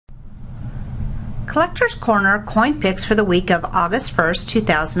Collector's Corner coin picks for the week of August 1st,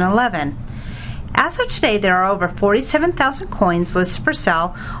 2011. As of today, there are over 47,000 coins listed for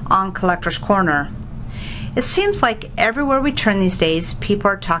sale on Collector's Corner. It seems like everywhere we turn these days, people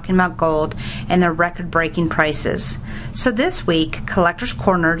are talking about gold and their record-breaking prices. So this week, Collector's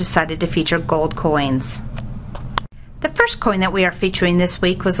Corner decided to feature gold coins. The first coin that we are featuring this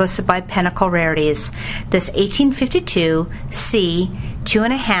week was listed by Pinnacle Rarities. This 1852 C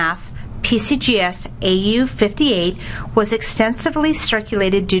 2.5 PCGS AU58 was extensively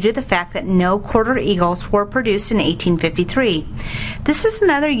circulated due to the fact that no quarter eagles were produced in 1853. This is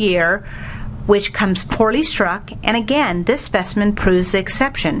another year which comes poorly struck, and again this specimen proves the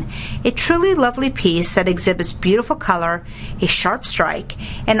exception. A truly lovely piece that exhibits beautiful color, a sharp strike,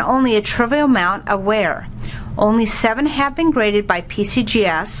 and only a trivial amount of wear. Only 7 have been graded by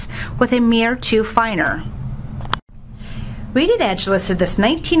PCGS, with a mere 2 finer. Rated Edge listed this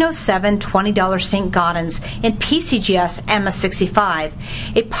 1907 $20 St. Gaudens in PCGS MS65,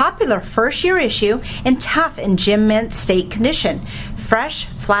 a popular first-year issue and tough in gem mint state condition. Fresh,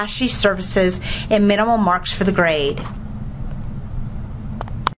 flashy surfaces and minimal marks for the grade.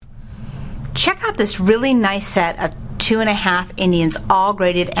 Check out this really nice set of 2.5 Indians, all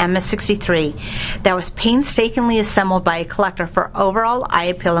graded MS63, that was painstakingly assembled by a collector for overall eye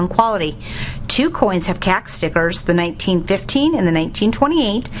appeal and quality. 2 coins have CAC stickers, the 1915 and the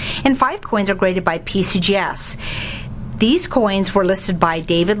 1928, and 5 coins are graded by PCGS. These coins were listed by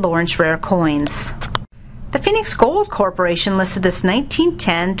David Lawrence Rare Coins. The Phoenix Gold Corporation listed this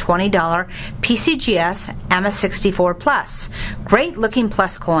 1910 $20 PCGS MS64 Plus. Great looking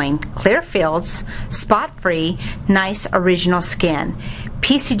plus coin, clear fields, spot free, nice original skin.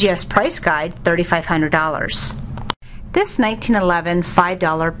 PCGS price guide $3,500. This 1911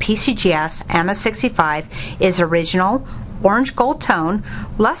 $5 PCGS MS65 is original, orange gold tone,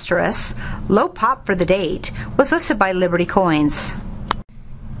 lustrous, low pop for the date, was listed by Liberty Coins.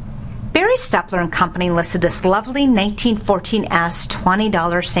 Barry Stepler & Company listed this lovely 1914 S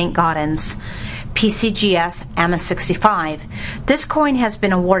 $20 St. Gaudens PCGS MS65. This coin has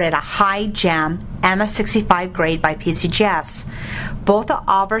been awarded a high gem MS65 grade by PCGS. Both the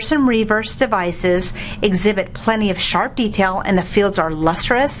obverse and reverse devices exhibit plenty of sharp detail, and the fields are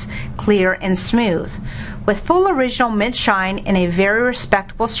lustrous, clear, and smooth. With full original mint shine and a very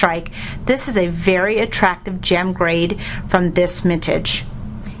respectable strike, this is a very attractive gem grade from this mintage.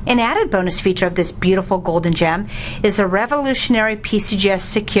 An added bonus feature of this beautiful golden gem is the revolutionary PCGS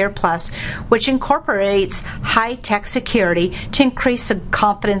Secure Plus, which incorporates high-tech security to increase the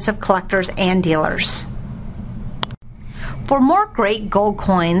confidence of collectors and dealers. For more great gold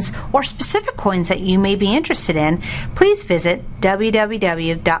coins or specific coins that you may be interested in, please visit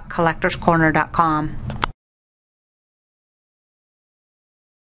www.collectorscorner.com.